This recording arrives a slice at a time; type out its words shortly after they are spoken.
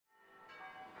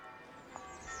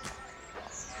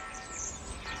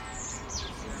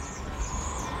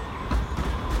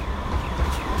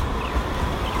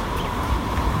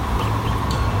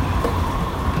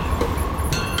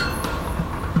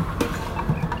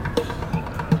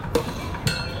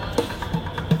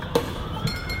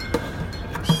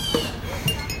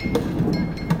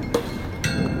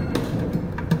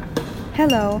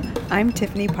Hello, I'm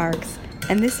Tiffany Parks,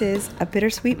 and this is A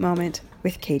Bittersweet Moment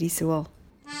with Katie Sewell.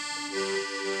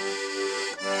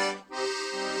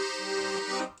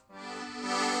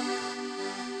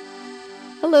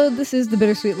 Hello, this is The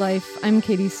Bittersweet Life. I'm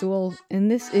Katie Sewell,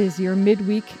 and this is your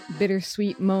midweek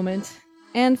bittersweet moment.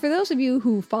 And for those of you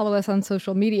who follow us on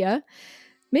social media,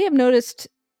 may have noticed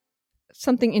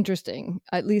something interesting.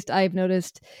 At least I've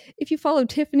noticed. If you follow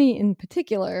Tiffany in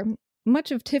particular,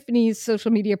 much of Tiffany's social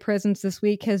media presence this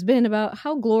week has been about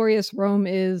how glorious Rome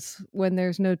is when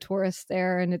there's no tourists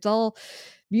there, and it's all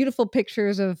beautiful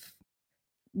pictures of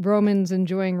Romans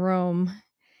enjoying Rome.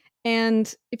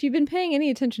 And if you've been paying any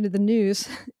attention to the news,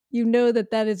 you know that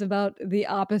that is about the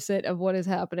opposite of what is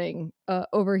happening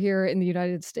over here in the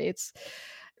United States.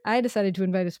 I decided to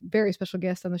invite a very special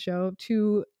guest on the show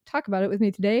to talk about it with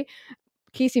me today,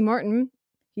 Casey Martin.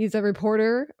 He's a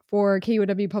reporter for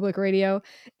KUOW Public Radio.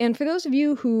 And for those of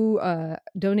you who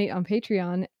donate on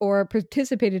Patreon or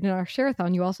participated in our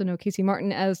share-a-thon, you also know Casey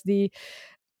Martin as the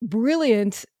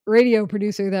brilliant radio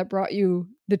producer that brought you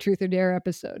the Truth or Dare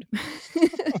episode,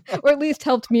 or at least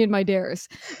helped me in my dares.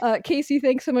 Casey,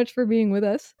 thanks so much for being with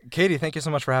us. Katie, thank you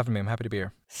so much for having me. I'm happy to be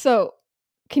here. So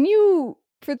can you,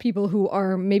 for people who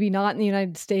are maybe not in the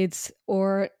United States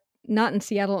or not in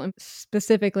Seattle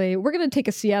specifically, we're going to take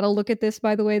a Seattle look at this,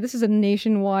 by the way. This is a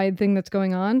nationwide thing that's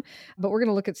going on, but we're going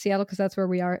to look at Seattle because that's where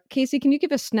we are. Casey, can you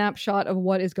give a snapshot of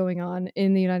what is going on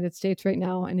in the United States right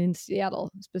now and in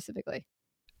Seattle specifically?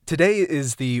 Today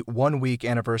is the 1-week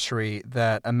anniversary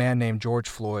that a man named George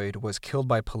Floyd was killed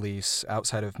by police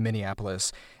outside of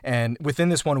Minneapolis. And within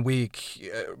this 1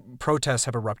 week, protests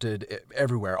have erupted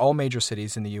everywhere, all major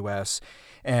cities in the U.S.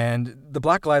 And the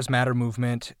Black Lives Matter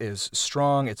movement is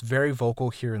strong. It's very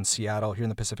vocal here in Seattle, here in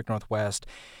the Pacific Northwest.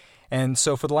 And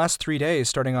so for the last 3 days,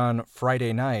 starting on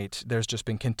Friday night, there's just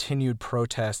been continued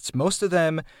protests, most of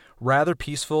them rather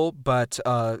peaceful, but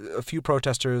a few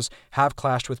protesters have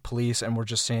clashed with police, and we're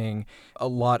just seeing a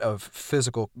lot of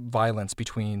physical violence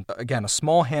between, again, a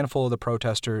small handful of the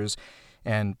protesters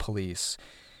and police.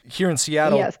 Here in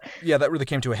Seattle, yes. Yeah, that really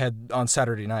came to a head on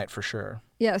Saturday night for sure.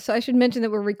 Yeah, so I should mention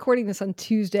that we're recording this on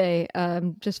Tuesday,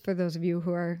 just for those of you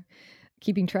who are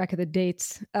keeping track of the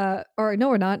dates. Or no,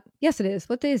 we're not. Yes, it is.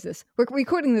 What day is this? We're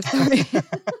recording this Friday.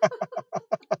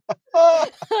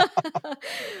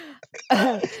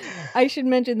 I should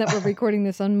mention that we're recording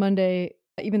this on Monday,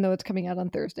 even though it's coming out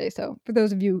on Thursday. So for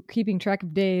those of you keeping track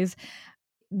of days,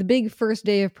 the big first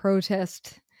day of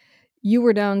protest, you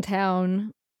were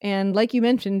downtown. And like you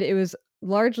mentioned, it was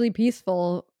largely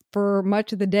peaceful for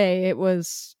much of the day. It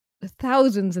was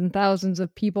thousands and thousands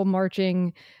of people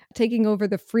marching, taking over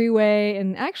the freeway,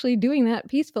 and actually doing that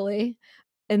peacefully.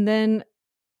 And then,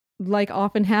 like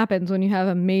often happens when you have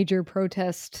a major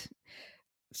protest,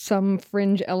 some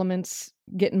fringe elements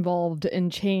get involved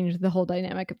and change the whole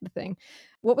dynamic of the thing.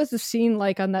 What was the scene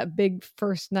like on that big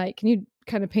first night? Can you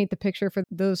kind of paint the picture for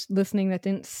those listening that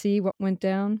didn't see what went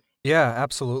down? Yeah,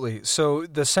 absolutely. So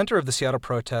the center of the Seattle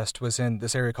protest was in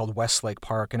this area called Westlake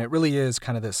Park, and it really is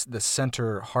kind of this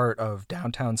center heart of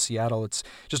downtown Seattle. It's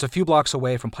just a few blocks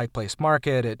away from Pike Place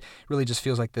Market. It really just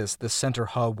feels like this center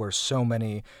hub where so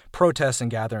many protests and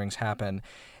gatherings happen.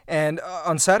 And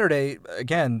on Saturday,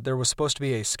 again, there was supposed to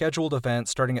be a scheduled event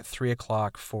starting at 3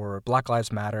 o'clock for Black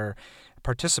Lives Matter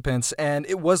participants, and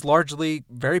it was largely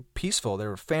very peaceful. There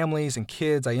were families and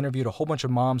kids. I interviewed a whole bunch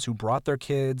of moms who brought their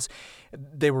kids.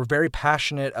 They were very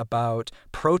passionate about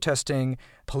protesting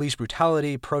police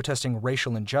brutality, protesting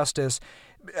racial injustice.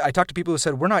 I talked to people who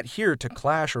said, we're not here to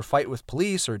clash or fight with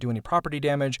police or do any property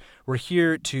damage. We're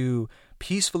here to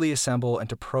peacefully assemble and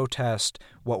to protest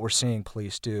what we're seeing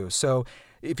police do. So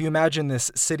if you imagine this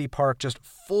city park just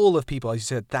full of people, as you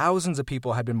said, thousands of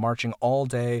people had been marching all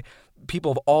day,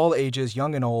 people of all ages,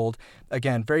 young and old,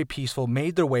 again, very peaceful,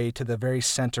 made their way to the very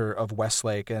center of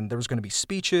Westlake. And there was going to be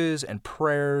speeches and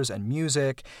prayers and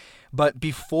music. But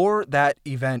before that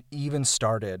event even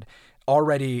started,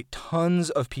 already tons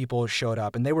of people showed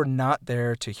up, and they were not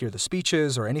there to hear the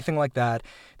speeches or anything like that.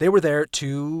 They were there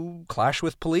to clash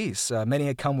with police. Many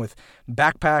had come with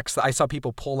backpacks. I saw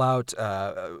people pull out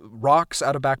rocks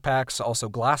out of backpacks, also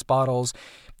glass bottles.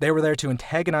 They were there to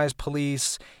antagonize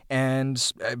police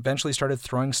and eventually started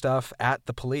throwing stuff at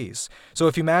the police. So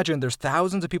if you imagine, there's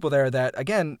thousands of people there that,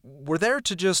 again, were there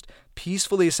to just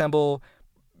peacefully assemble,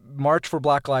 march for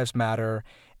Black Lives Matter,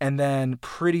 And then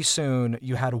pretty soon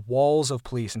you had walls of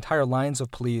police, entire lines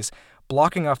of police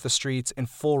blocking off the streets in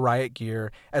full riot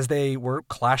gear as they were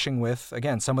clashing with,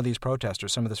 again, some of these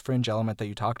protesters, some of this fringe element that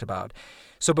you talked about.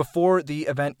 So before the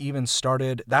event even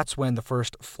started, that's when the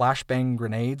first flashbang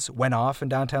grenades went off in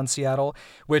downtown Seattle,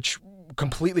 which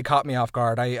completely caught me off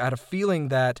guard. I had a feeling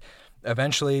that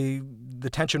eventually the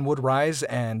tension would rise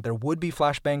and there would be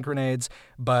flashbang grenades,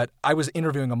 but I was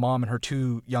interviewing a mom and her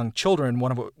two young children,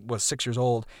 one of them was 6 years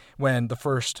old, when the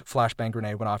first flashbang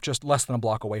grenade went off just less than a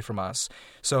block away from us.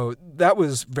 So that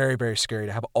was very, very scary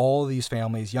to have all these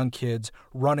families, young kids,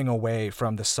 running away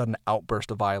from this sudden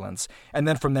outburst of violence. And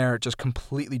then from there, it just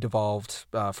completely devolved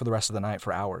for the rest of the night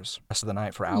for hours.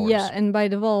 Yeah, and by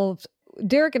devolved,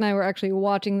 Derek and I were actually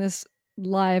watching this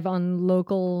live on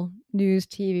local news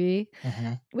TV,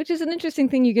 which is an interesting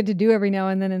thing you get to do every now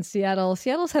and then in Seattle.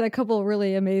 Seattle's had a couple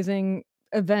really amazing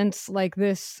events like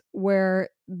this where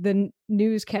the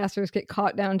newscasters get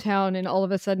caught downtown and all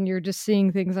of a sudden you're just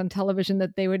seeing things on television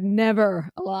that they would never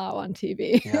allow on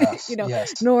TV,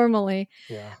 normally.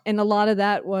 Yeah. And a lot of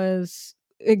that was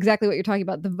exactly what you're talking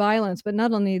about, the violence, but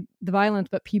not only the violence,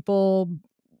 but people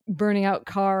burning out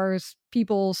cars,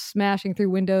 people smashing through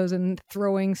windows and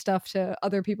throwing stuff to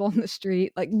other people on the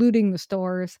street, like looting the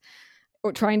stores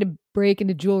or trying to break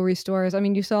into jewelry stores. I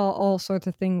mean, you saw all sorts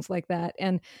of things like that.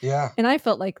 And I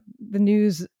felt like the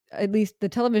news, at least the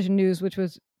television news, which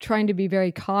was trying to be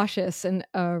very cautious and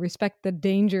respect the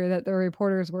danger that the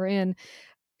reporters were in,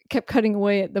 kept cutting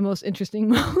away at the most interesting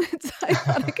moments. I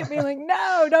thought I could be like,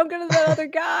 no, don't go to that other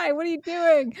guy. What are you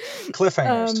doing?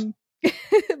 Cliffhangers.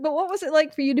 But what was it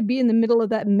like for you to be in the middle of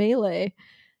that melee?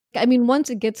 I mean,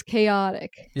 once it gets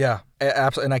chaotic. Yeah,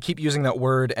 absolutely. And I keep using that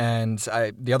word, and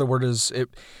the other word is it.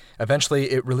 Eventually,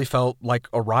 it really felt like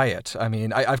a riot. I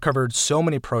mean, I've covered so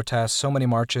many protests, so many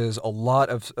marches, a lot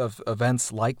of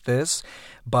events like this,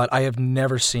 but I have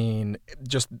never seen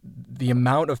just the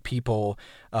amount of people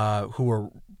who were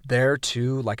there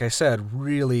to, like I said,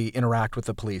 really interact with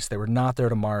the police. They were not there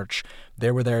to march.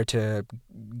 They were there to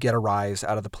get a rise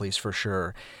out of the police for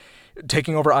sure.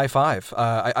 Taking over I-5.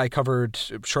 I covered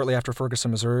shortly after Ferguson,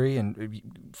 Missouri in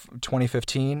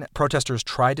 2015. Protesters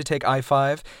tried to take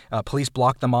I-5. Police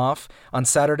blocked them off. On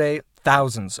Saturday,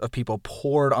 thousands of people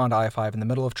poured onto I-5 in the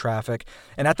middle of traffic.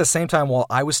 And at the same time, while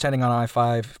I was standing on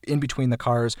I-5 in between the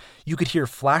cars, you could hear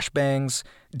flashbangs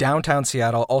downtown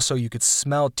Seattle. Also, you could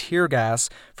smell tear gas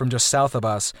from just south of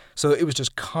us. So it was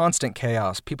just constant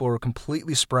chaos. People were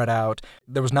completely spread out.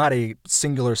 There was not a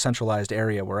singular centralized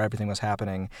area where everything was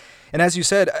happening. And as you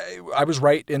said, I was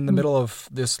right in the middle of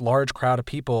this large crowd of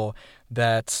people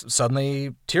that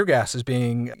suddenly tear gas is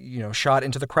being, shot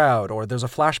into the crowd, or there's a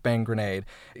flashbang grenade.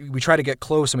 We try to get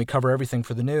close and we cover everything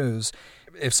for the news.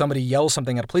 If somebody yells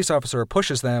something at a police officer or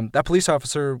pushes them, that police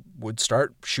officer would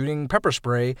start shooting pepper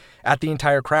spray at the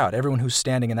entire crowd, everyone who's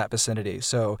standing in that vicinity.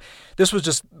 So this was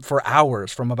just for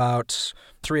hours, from about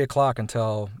 3 o'clock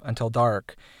until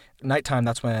dark. Nighttime,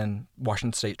 that's when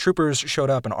Washington State troopers showed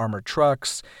up in armored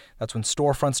trucks. That's when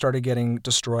storefronts started getting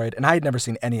destroyed. And I had never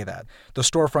seen any of that. The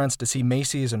storefronts, to see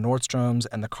Macy's and Nordstrom's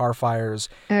and the car fires.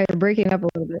 You're breaking up a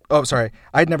little bit. Oh, sorry.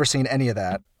 I had never seen any of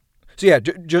that. So yeah,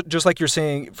 just like you're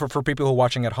saying, for people who are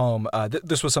watching at home,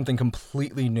 this was something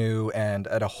completely new and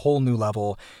at a whole new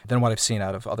level than what I've seen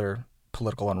out of other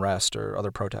political unrest or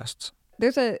other protests.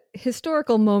 There's a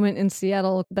historical moment in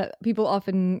Seattle that people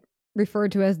often refer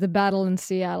to as the Battle in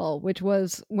Seattle, which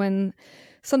was when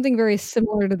something very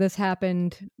similar to this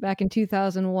happened back in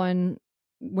 2001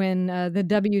 when the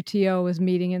WTO was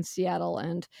meeting in Seattle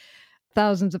and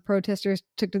thousands of protesters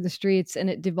took to the streets and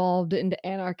it devolved into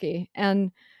anarchy.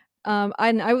 And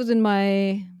I was in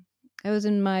my,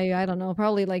 I don't know,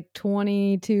 probably like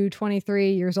 22,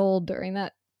 23 years old during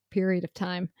that period of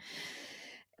time.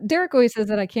 Derek always says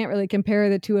that I can't really compare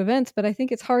the two events, but I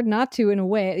think it's hard not to in a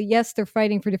way. Yes, they're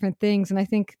fighting for different things. And I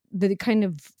think the kind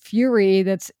of fury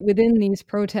that's within these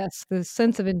protests, the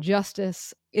sense of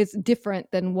injustice, is different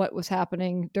than what was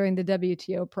happening during the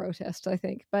WTO protests, I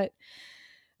think. But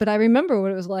I remember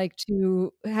what it was like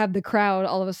to have the crowd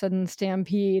all of a sudden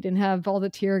stampede and have all the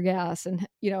tear gas and,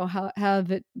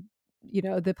 have it,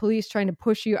 the police trying to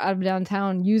push you out of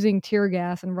downtown using tear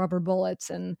gas and rubber bullets,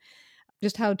 and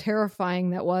just how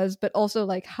terrifying that was, but also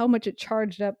like how much it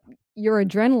charged up your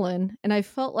adrenaline. And I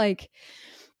felt like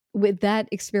with that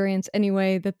experience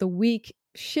anyway, that the week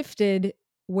shifted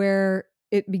where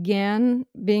it began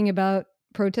being about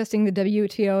protesting the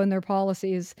WTO and their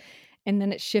policies. And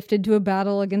then it shifted to a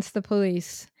battle against the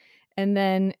police. And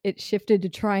then it shifted to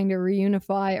trying to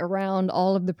reunify around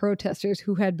all of the protesters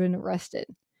who had been arrested.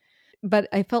 but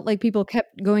I felt like people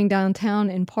kept going downtown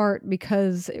in part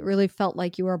because it really felt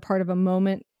like you were a part of a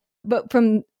moment. But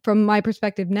from my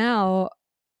perspective now,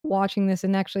 watching this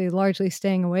and actually largely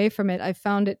staying away from it, I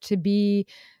found it to be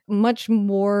much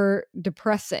more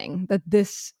depressing that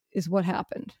this is what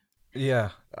happened. Yeah,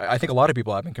 I think a lot of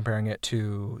people have been comparing it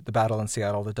to the battle in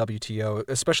Seattle, the WTO,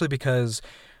 especially because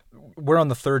we're on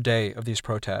the third day of these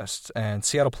protests, and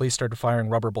Seattle police started firing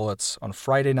rubber bullets on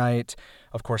Friday night.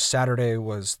 Of course, Saturday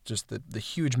was just the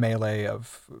huge melee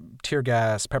of tear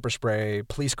gas, pepper spray,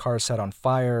 police cars set on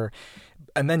fire.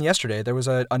 And then yesterday, there was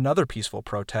another peaceful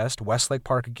protest, Westlake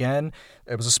Park again.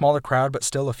 It was a smaller crowd, but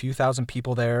still a few thousand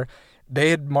people there.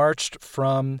 They had marched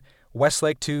from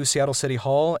Westlake to Seattle City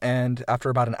Hall, and after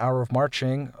about an hour of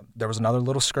marching, there was another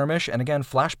little skirmish, and again,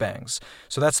 flashbangs.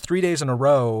 So that's 3 days in a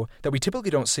row that we typically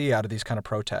don't see out of these kind of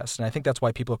protests. And I think that's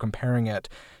why people are comparing it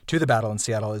to the battle in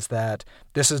Seattle, is that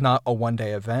this is not a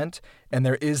one-day event, and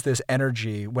there is this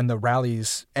energy. When the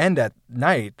rallies end at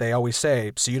night, they always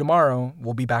say, see you tomorrow,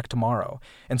 we'll be back tomorrow.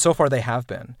 And so far they have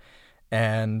been.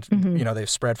 And, they've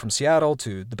spread from Seattle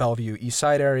to the Bellevue East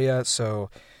Side area, so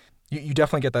you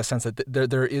definitely get that sense that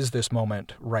there is this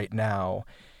moment right now.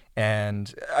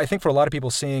 And I think for a lot of people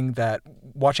seeing that,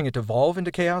 watching it devolve into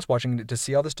chaos, watching it to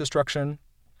see all this destruction,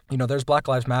 there's Black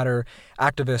Lives Matter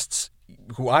activists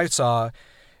who I saw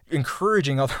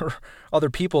encouraging other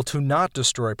people to not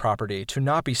destroy property, to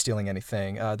not be stealing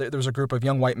anything. There was a group of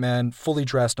young white men, fully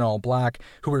dressed in all black,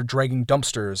 who were dragging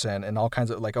dumpsters and all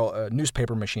kinds of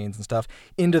newspaper machines and stuff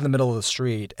into the middle of the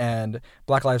street. And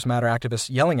Black Lives Matter activists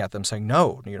yelling at them, saying,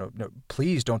 no,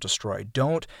 please don't destroy.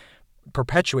 Don't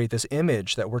perpetuate this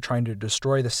image that we're trying to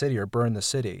destroy the city or burn the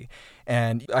city.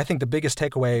 And I think the biggest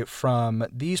takeaway from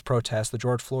these protests, the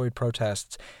George Floyd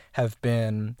protests, have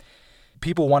been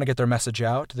people want to get their message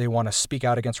out. They want to speak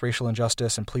out against racial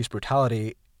injustice and police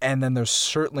brutality. And then there's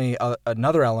certainly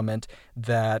another element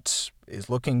that is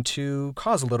looking to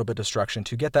cause a little bit of destruction,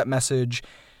 to get that message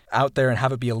out there and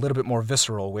have it be a little bit more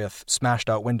visceral, with smashed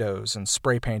out windows and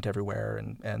spray paint everywhere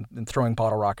and throwing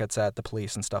bottle rockets at the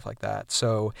police and stuff like that.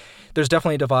 So there's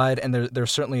definitely a divide, and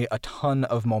there's certainly a ton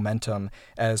of momentum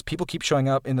as people keep showing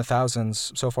up in the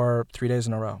thousands so far 3 days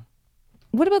in a row.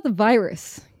 What about the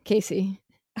virus, Casey?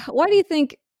 Why do you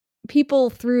think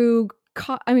people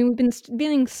we've been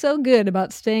being so good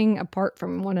about staying apart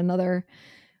from one another.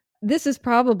 This is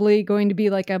probably going to be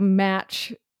like a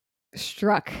match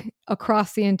struck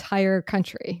across the entire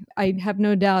country. I have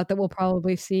no doubt that we'll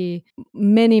probably see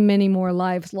many, many more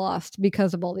lives lost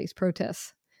because of all these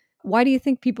protests. Why do you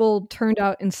think people turned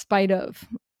out in spite of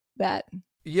that?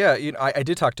 Yeah, I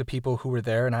did talk to people who were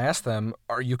there, and I asked them,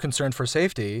 are you concerned for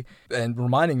safety? And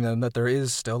reminding them that there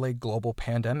is still a global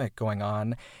pandemic going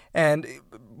on. And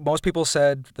most people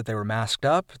said that they were masked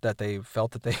up, that they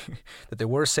felt that they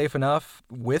were safe enough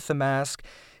with the mask.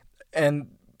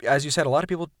 And as you said, a lot of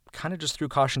people kind of just threw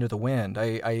caution to the wind.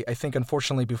 I think,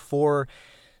 unfortunately, before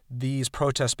these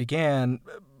protests began,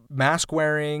 mask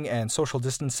wearing and social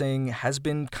distancing has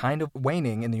been kind of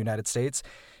waning in the United States.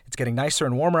 It's getting nicer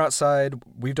and warmer outside.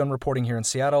 We've done reporting here in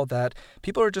Seattle that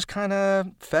people are just kind of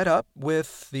fed up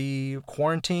with the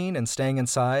quarantine and staying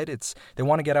inside. They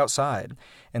want to get outside.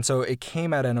 And so it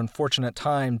came at an unfortunate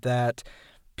time that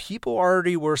people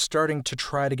already were starting to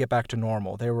try to get back to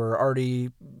normal. They were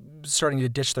already starting to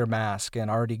ditch their mask and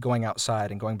already going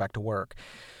outside and going back to work.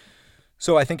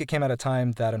 So I think it came at a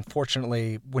time that,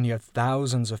 unfortunately, when you have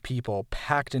thousands of people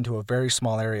packed into a very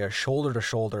small area, shoulder to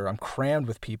shoulder, I'm crammed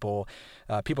with people,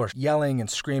 people are yelling and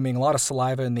screaming, a lot of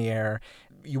saliva in the air.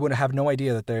 You would have no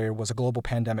idea that there was a global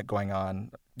pandemic going on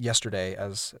yesterday,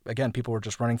 as, again, people were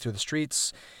just running through the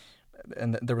streets,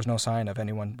 and there was no sign of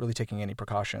anyone really taking any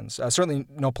precautions. Certainly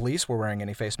no police were wearing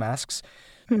any face masks.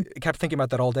 I kept thinking about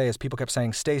that all day as people kept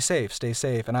saying, stay safe, stay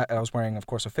safe. And I was wearing, of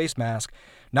course, a face mask,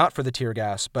 not for the tear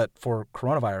gas, but for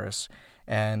coronavirus.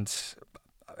 And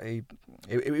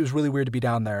it was really weird to be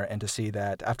down there and to see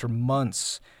that after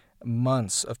months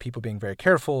of people being very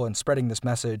careful and spreading this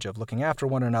message of looking after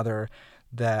one another,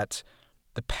 that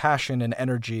the passion and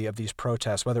energy of these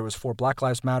protests, whether it was for Black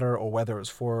Lives Matter or whether it was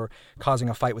for causing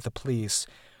a fight with the police,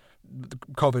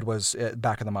 COVID was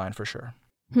back of the mind for sure.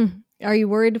 Are you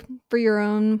worried for your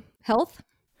own health?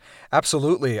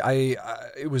 Absolutely.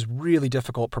 It was really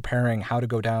difficult preparing how to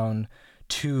go down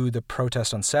to the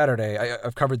protest on Saturday.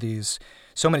 I've covered these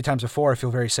so many times before. I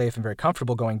feel very safe and very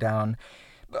comfortable going down.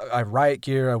 I have riot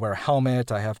gear. I wear a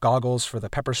helmet. I have goggles for the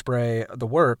pepper spray, the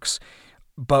works.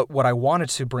 But what I wanted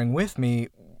to bring with me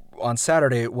on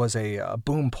Saturday, it was a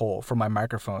boom pole for my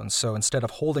microphone. So instead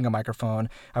of holding a microphone,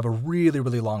 I have a really,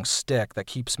 really long stick that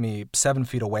keeps me 7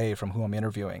 feet away from who I'm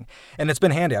interviewing. And it's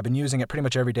been handy. I've been using it pretty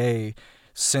much every day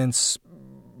since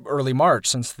early March,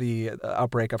 since the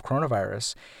outbreak of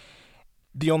coronavirus.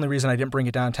 The only reason I didn't bring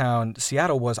it downtown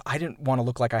Seattle was I didn't want to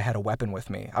look like I had a weapon with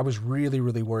me. I was really,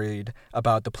 really worried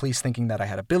about the police thinking that I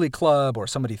had a billy club or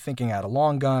somebody thinking I had a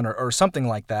long gun or something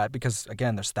like that because,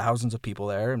 again, there's thousands of people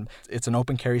there and it's an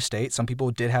open carry state. Some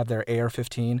people did have their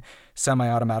AR-15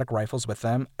 semi-automatic rifles with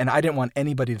them, and I didn't want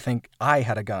anybody to think I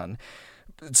had a gun.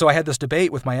 So I had this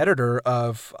debate with my editor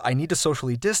of I need to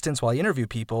socially distance while I interview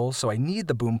people, so I need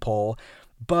the boom pole,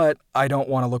 but I don't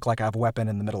want to look like I have a weapon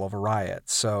in the middle of a riot.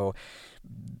 So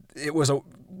it was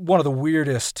one of the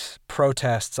weirdest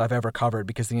protests I've ever covered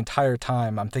because the entire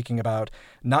time I'm thinking about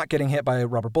not getting hit by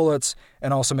rubber bullets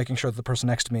and also making sure that the person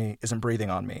next to me isn't breathing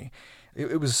on me.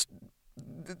 It was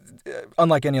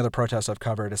unlike any other protest I've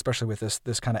covered, especially with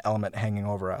this kind of element hanging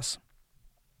over us.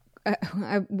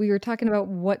 We were talking about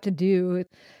what to do.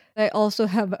 I also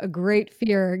have a great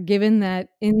fear, given that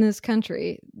in this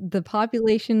country, the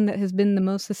population that has been the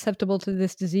most susceptible to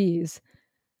this disease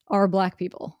are Black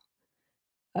people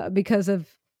because of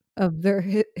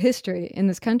their history in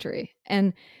this country.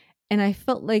 And I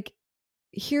felt like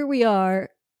here we are,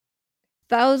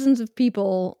 thousands of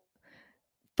people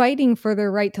fighting for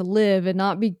their right to live and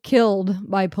not be killed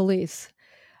by police.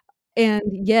 And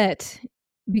yet,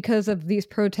 because of these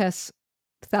protests,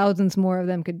 thousands more of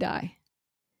them could die.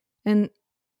 And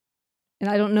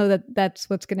I don't know that that's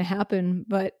what's going to happen,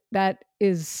 but that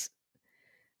is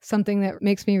something that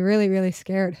makes me really, really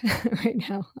scared right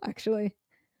now, actually,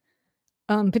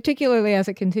 particularly as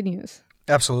it continues.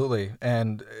 Absolutely.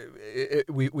 And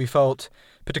we felt,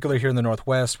 particularly here in the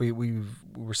Northwest, we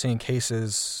were seeing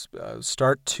cases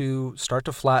start to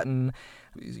flatten.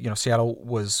 Seattle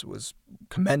was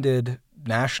commended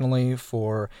nationally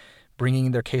for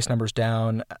bringing their case numbers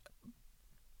down.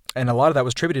 And a lot of that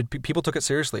was attributed. People took it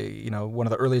seriously. One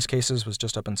of the earliest cases was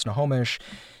just up in Snohomish.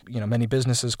 Many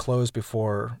businesses closed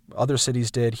before other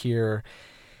cities did here.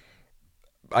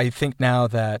 I think now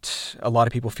that a lot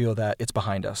of people feel that it's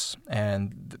behind us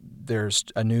and there's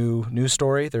a new news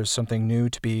story. There's something new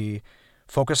to be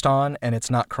focused on, and it's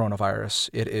not coronavirus.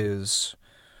 It is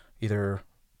either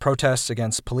protests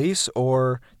against police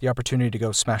or the opportunity to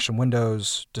go smash some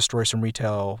windows, destroy some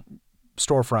retail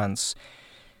storefronts.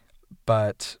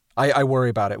 But I worry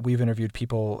about it. We've interviewed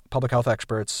people, public health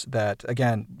experts, that,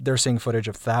 again, they're seeing footage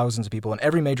of thousands of people in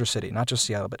every major city, not just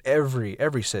Seattle, but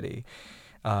every city.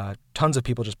 Tons of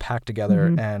people just packed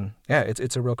together, and yeah,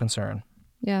 it's a real concern.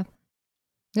 Yeah.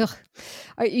 Ugh.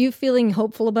 Are you feeling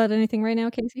hopeful about anything right now,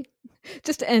 Casey?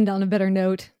 Just to end on a better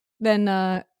note than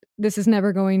this is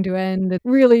never going to end. It's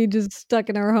really just stuck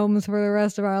in our homes for the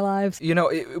rest of our lives.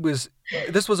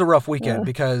 This was a rough weekend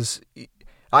because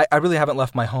I really haven't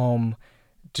left my home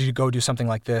to go do something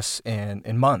like this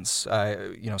in months.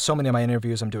 So many of my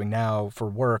interviews I'm doing now for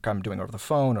work, I'm doing over the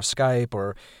phone or Skype,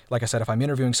 or like I said, if I'm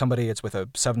interviewing somebody, it's with a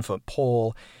 7-foot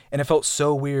pole. And it felt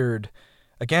so weird,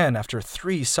 again, after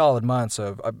 3 solid months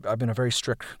of, I've been a very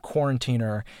strict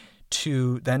quarantiner,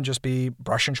 to then just be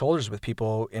brushing shoulders with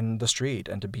people in the street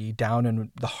and to be down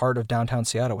in the heart of downtown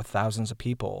Seattle with thousands of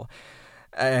people.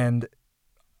 And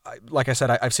like I said,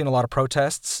 I've seen a lot of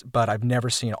protests, but I've never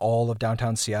seen all of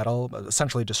downtown Seattle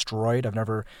essentially destroyed.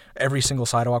 Every single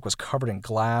sidewalk was covered in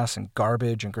glass and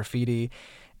garbage and graffiti.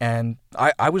 And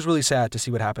I was really sad to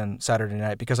see what happened Saturday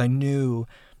night because I knew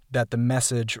that the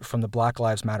message from the Black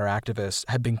Lives Matter activists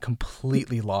had been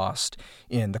completely lost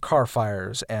in the car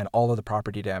fires and all of the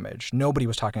property damage. Nobody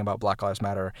was talking about Black Lives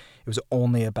Matter. It was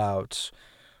only about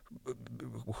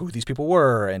who these people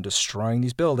were and destroying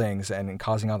these buildings and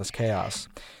causing all this chaos.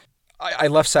 I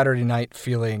left Saturday night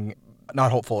feeling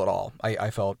not hopeful at all. I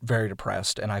felt very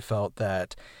depressed, and I felt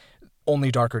that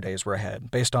only darker days were ahead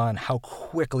based on how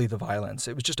quickly the violence,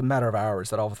 it was just a matter of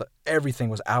hours that everything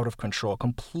was out of control,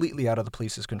 completely out of the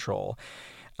police's control.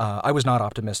 I was not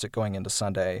optimistic going into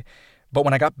Sunday, but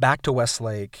when I got back to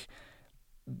Westlake,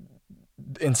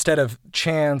 instead of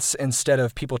chants, instead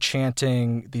of people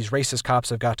chanting, these racist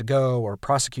cops have got to go or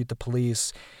prosecute the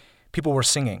police, people were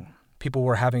singing. People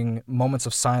were having moments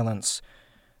of silence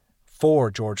for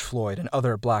George Floyd and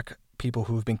other Black people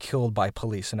who've been killed by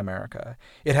police in America.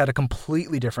 It had a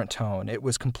completely different tone. It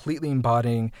was completely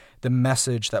embodying the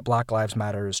message that Black Lives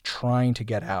Matter is trying to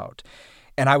get out.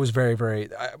 And I was very, very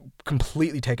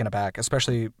completely taken aback,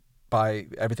 especially by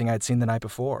everything I'd seen the night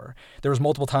before. There was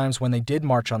multiple times when they did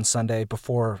march on Sunday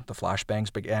before the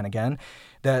flashbangs began again,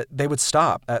 that they would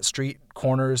stop at street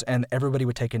corners and everybody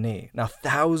would take a knee. Now,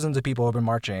 thousands of people have been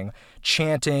marching,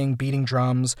 chanting, beating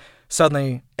drums.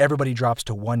 Suddenly, everybody drops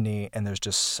to one knee and there's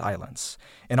just silence.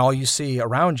 And all you see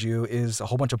around you is a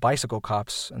whole bunch of bicycle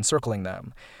cops encircling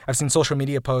them. I've seen social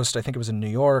media posts, I think it was in New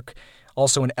York,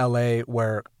 also in LA,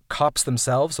 where cops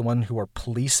themselves, the one who are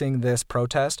policing this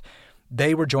protest,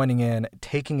 they were joining in,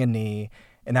 taking a knee,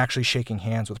 and actually shaking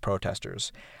hands with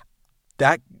protesters.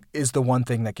 That is the one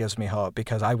thing that gives me hope,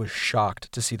 because I was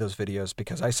shocked to see those videos,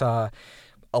 because I saw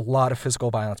a lot of physical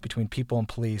violence between people and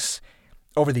police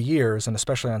over the years, and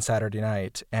especially on Saturday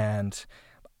night. And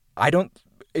I don't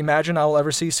imagine I'll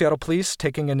ever see Seattle police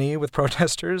taking a knee with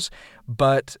protesters,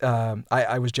 but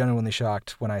I was genuinely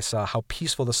shocked when I saw how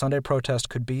peaceful the Sunday protest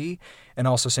could be, and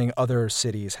also seeing other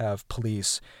cities have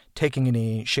police taking a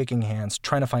knee, shaking hands,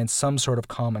 trying to find some sort of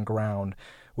common ground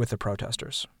with the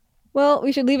protesters. Well,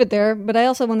 we should leave it there, but I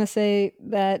also want to say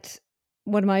that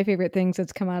one of my favorite things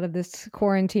that's come out of this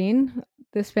quarantine,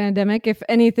 this pandemic, if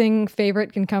anything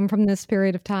favorite can come from this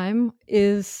period of time,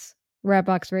 is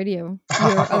Ratbox Radio,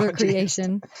 your other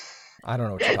creation. I don't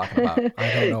know what you're talking about. I don't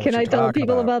know what Can you're I tell talking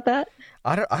people about that?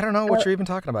 I don't know what you're even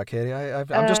talking about, Katie.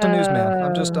 I'm just a newsman.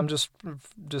 I'm just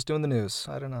doing the news.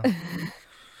 I don't know.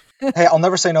 Hey, I'll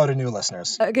never say no to new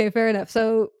listeners. Okay, fair enough.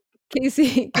 So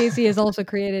Casey has also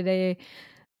created a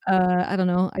I don't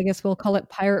know, I guess we'll call it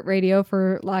pirate radio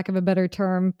for lack of a better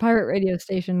term, pirate radio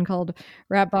station called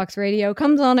Ratbox Radio.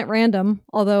 Comes on at random,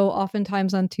 although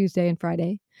oftentimes on Tuesday and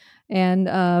Friday. And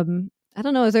I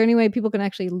don't know, is there any way people can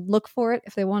actually look for it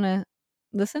if they want to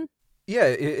listen? Yeah,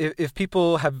 if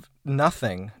people have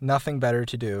nothing better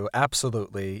to do,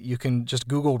 absolutely. You can just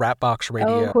Google Ratbox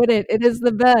Radio. Oh, quit it. It is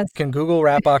the best. You can Google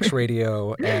Ratbox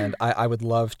Radio, and I would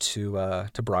love to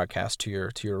broadcast to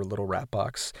your little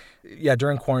Ratbox. Yeah,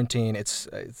 during quarantine, it's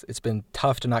been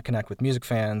tough to not connect with music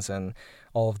fans and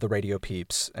all of the radio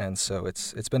peeps, and so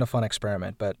it's been a fun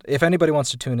experiment. But if anybody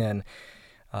wants to tune in,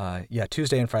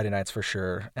 Tuesday and Friday nights for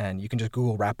sure, and you can just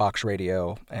Google Ratbox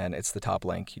Radio, and it's the top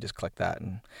link. You just click that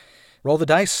and roll the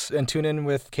dice and tune in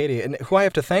with Katie, and who I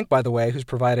have to thank, by the way, who's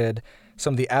provided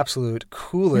some of the absolute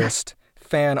coolest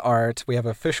fan art. We have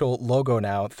an official logo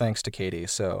now, thanks to Katie.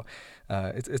 So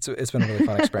it's been a really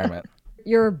fun experiment.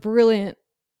 You're a brilliant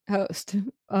host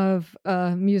of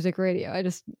music radio.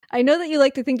 I know that you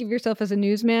like to think of yourself as a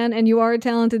newsman, and you are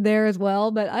talented there as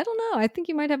well, but I don't know. I think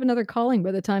you might have another calling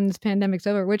by the time this pandemic's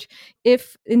over, which,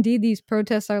 if indeed these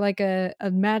protests are like a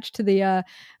match to the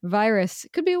virus,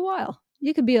 it could be a while.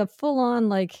 You could be a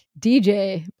full-on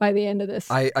DJ by the end of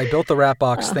this. I built the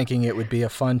Ratbox thinking it would be a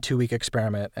fun 2-week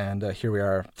experiment, and here we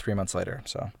are 3 months later.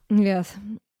 So yes.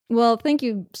 Well, thank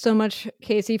you so much,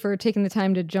 Casey, for taking the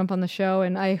time to jump on the show,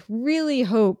 and I really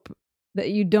hope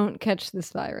that you don't catch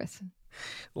this virus.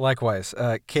 Likewise.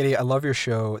 Katie, I love your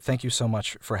show. Thank you so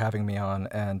much for having me on,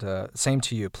 and same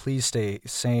to you. Please stay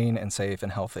sane and safe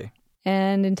and healthy.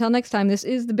 And until next time, this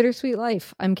is The Bittersweet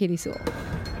Life. I'm Katie Sewell.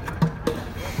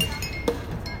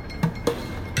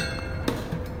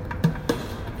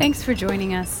 Thanks for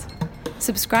joining us.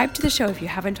 Subscribe to the show if you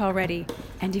haven't already,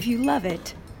 and if you love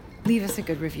it, leave us a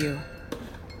good review.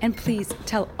 And please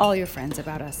tell all your friends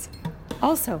about us.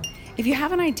 Also, if you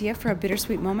have an idea for a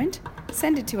bittersweet moment,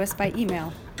 send it to us by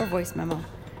email or voice memo.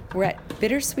 We're at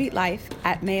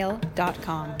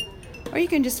bittersweetlife@mail.com. Or you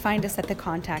can just find us at the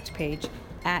contact page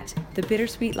at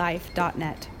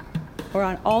thebittersweetlife.net. Or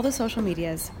on all the social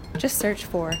medias, just search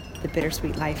for The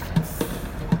Bittersweet Life.